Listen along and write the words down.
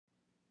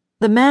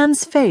The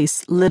man's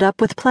face lit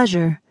up with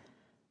pleasure.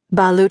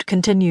 Balut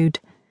continued.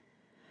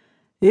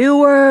 You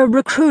were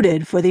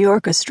recruited for the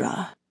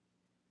orchestra.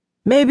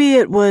 Maybe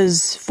it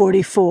was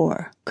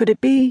 44, could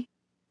it be?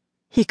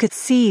 He could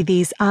see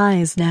these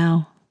eyes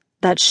now,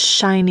 that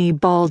shiny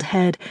bald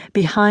head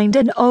behind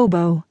an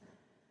oboe.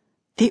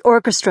 The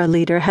orchestra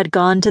leader had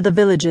gone to the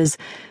villages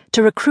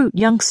to recruit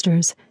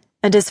youngsters,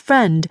 and his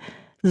friend,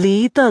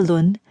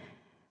 Thien,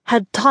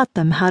 had taught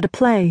them how to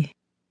play.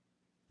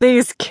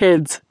 These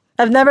kids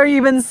have never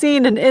even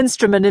seen an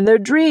instrument in their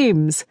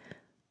dreams,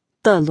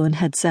 Thien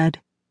had said.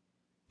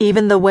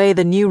 Even the way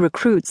the new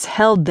recruits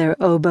held their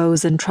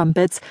oboes and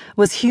trumpets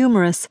was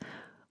humorous,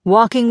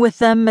 walking with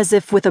them as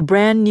if with a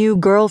brand-new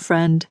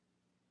girlfriend.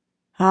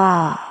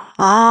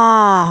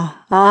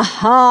 Aha,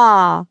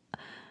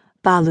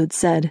 Balut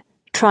said,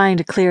 trying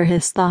to clear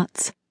his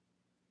thoughts.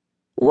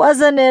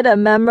 Wasn't it a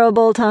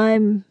memorable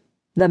time?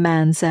 The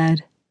man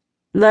said,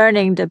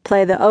 learning to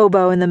play the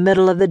oboe in the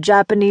middle of the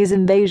Japanese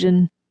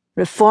invasion,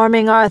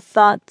 reforming our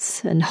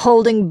thoughts, and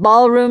holding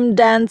ballroom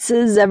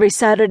dances every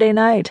Saturday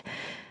night.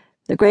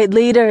 The great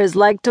leaders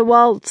liked to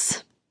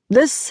waltz.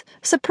 This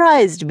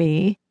surprised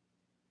me.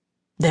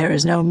 There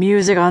is no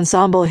music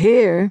ensemble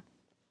here,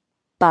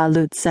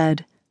 Balut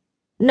said.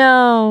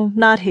 No,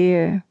 not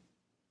here.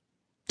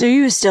 Do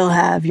you still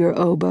have your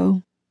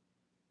oboe?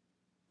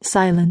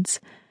 Silence.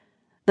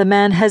 The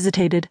man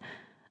hesitated,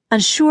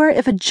 unsure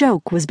if a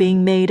joke was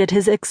being made at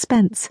his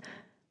expense.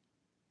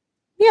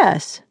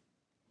 Yes,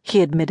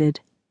 he admitted.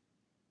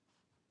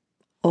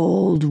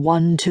 Old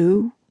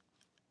 1-2?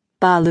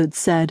 Balut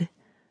said,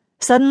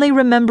 suddenly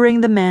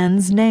remembering the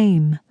man's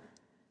name.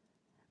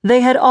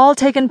 They had all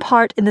taken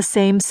part in the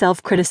same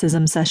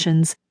self-criticism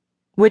sessions,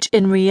 which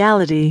in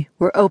reality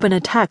were open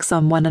attacks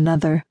on one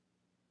another.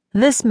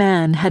 This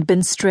man had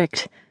been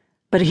strict,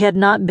 but he had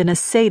not been a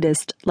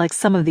sadist like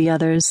some of the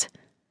others.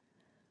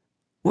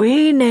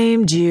 We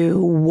named you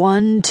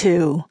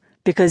 1-2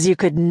 because you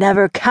could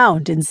never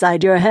count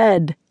inside your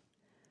head.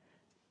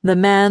 The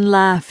man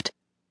laughed.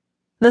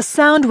 The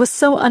sound was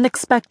so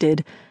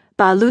unexpected,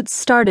 Balut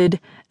started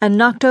and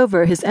knocked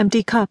over his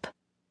empty cup.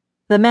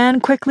 The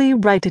man quickly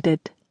righted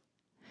it.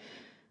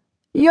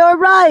 You're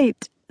right.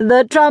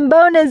 The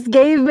trombonist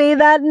gave me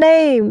that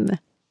name,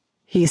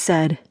 he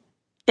said.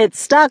 It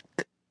stuck.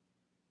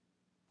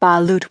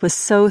 Balut was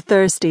so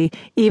thirsty,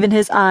 even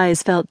his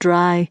eyes felt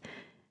dry.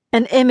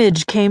 An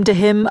image came to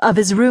him of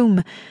his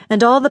room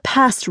and all the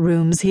past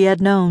rooms he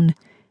had known.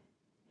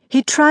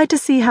 He tried to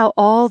see how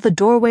all the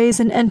doorways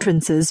and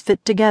entrances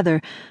fit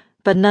together,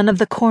 but none of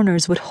the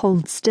corners would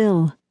hold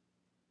still.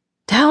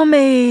 Tell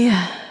me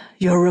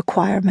your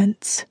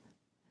requirements,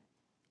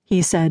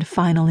 he said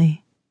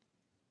finally.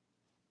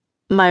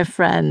 My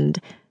friend,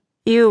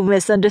 you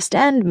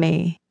misunderstand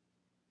me.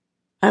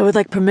 I would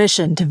like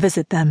permission to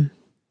visit them.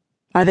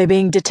 Are they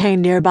being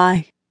detained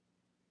nearby?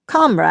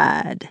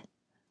 Comrade,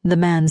 the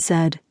man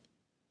said,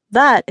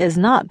 that is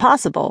not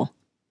possible.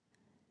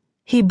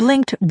 He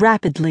blinked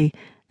rapidly,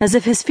 as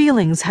if his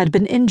feelings had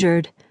been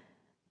injured.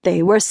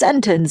 They were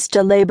sentenced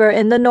to labor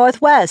in the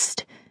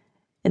Northwest.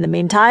 In the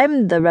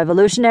meantime, the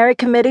Revolutionary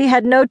Committee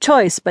had no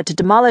choice but to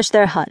demolish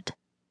their hut.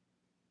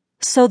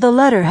 So the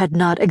letter had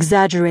not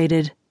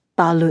exaggerated,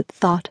 Balut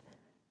thought.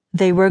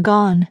 They were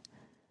gone.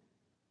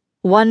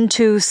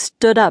 1-2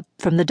 stood up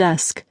from the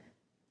desk.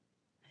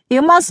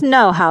 You must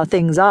know how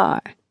things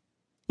are.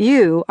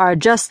 You are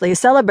justly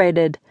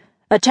celebrated,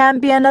 a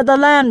champion of the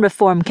land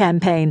reform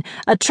campaign,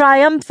 a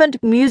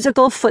triumphant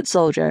musical foot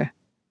soldier.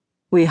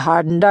 We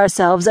hardened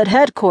ourselves at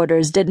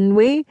headquarters, didn't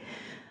we?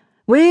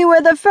 We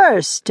were the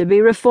first to be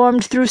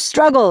reformed through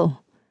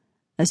struggle.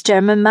 As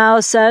Chairman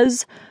Mao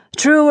says,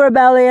 true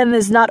rebellion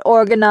is not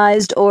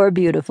organized or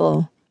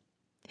beautiful.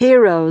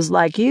 Heroes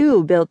like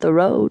you built the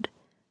road.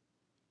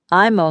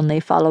 I'm only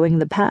following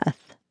the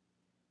path.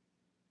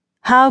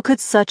 How could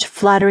such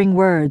flattering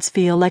words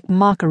feel like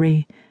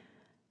mockery?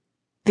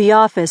 The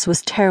office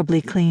was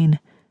terribly clean,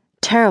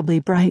 terribly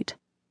bright.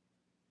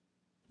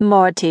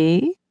 More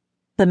tea?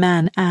 The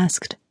man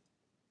asked.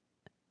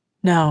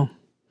 No,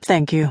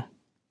 thank you.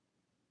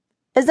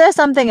 Is there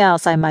something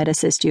else I might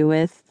assist you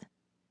with?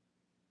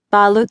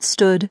 Balut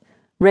stood,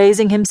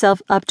 raising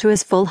himself up to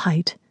his full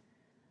height.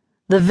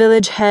 The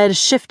village head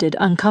shifted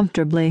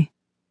uncomfortably.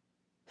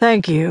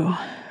 Thank you,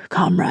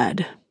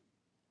 comrade,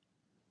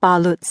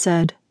 Balut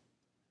said.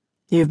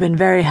 You've been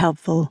very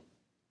helpful.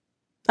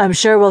 I'm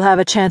sure we'll have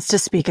a chance to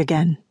speak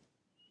again.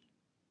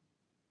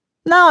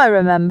 Now I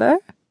remember,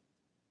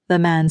 the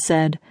man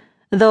said,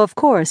 though of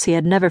course he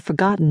had never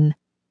forgotten.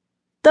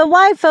 The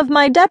wife of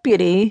my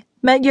deputy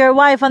met your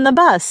wife on the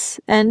bus,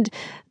 and,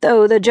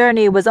 though the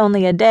journey was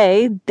only a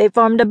day, they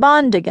formed a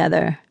bond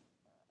together.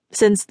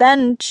 Since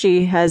then,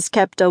 she has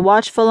kept a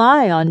watchful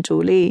eye on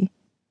Julie,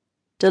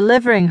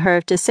 delivering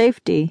her to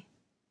safety.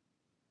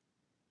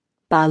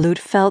 Balut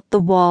felt the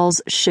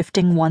walls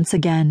shifting once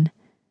again.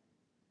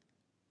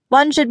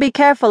 One should be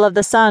careful of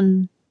the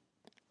sun,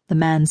 the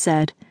man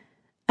said,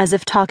 as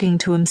if talking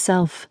to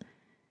himself.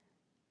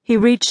 He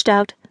reached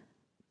out,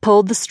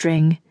 pulled the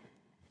string,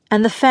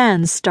 and the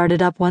fans started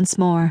up once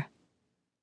more.